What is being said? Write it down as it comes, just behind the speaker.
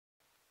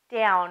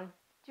down.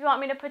 Do you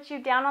want me to put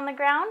you down on the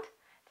ground?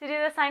 To do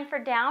the sign for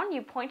down,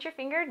 you point your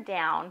finger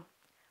down.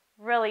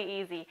 Really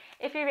easy.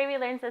 If your baby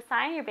learns this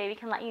sign, your baby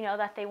can let you know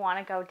that they want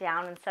to go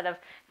down instead of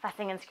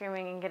fussing and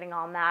screaming and getting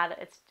all mad.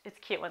 It's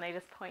cute when they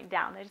just point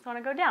down. They just want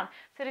to go down.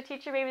 So to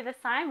teach your baby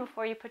this sign,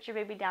 before you put your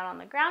baby down on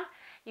the ground,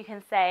 you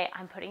can say,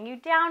 I'm putting you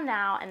down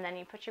now, and then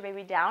you put your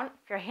baby down.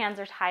 If your hands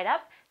are tied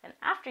up, then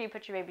after you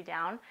put your baby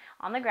down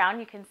on the ground,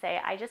 you can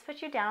say, I just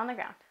put you down on the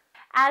ground.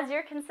 As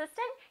you're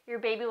consistent, your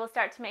baby will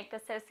start to make the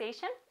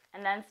association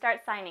and then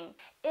start signing.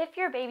 If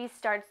your baby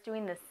starts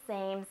doing the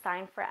same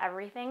sign for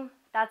everything,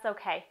 that's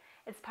okay.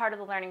 It's part of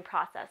the learning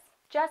process.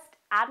 Just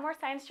add more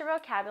signs to your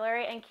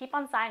vocabulary and keep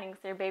on signing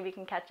so your baby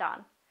can catch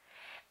on.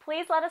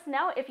 Please let us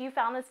know if you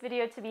found this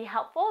video to be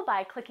helpful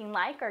by clicking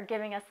like or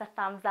giving us a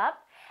thumbs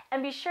up.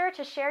 And be sure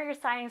to share your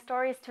signing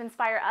stories to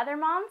inspire other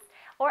moms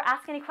or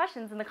ask any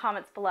questions in the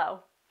comments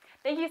below.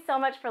 Thank you so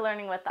much for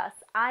learning with us.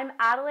 I'm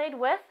Adelaide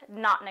with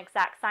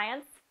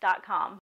NotAnExactScience.com.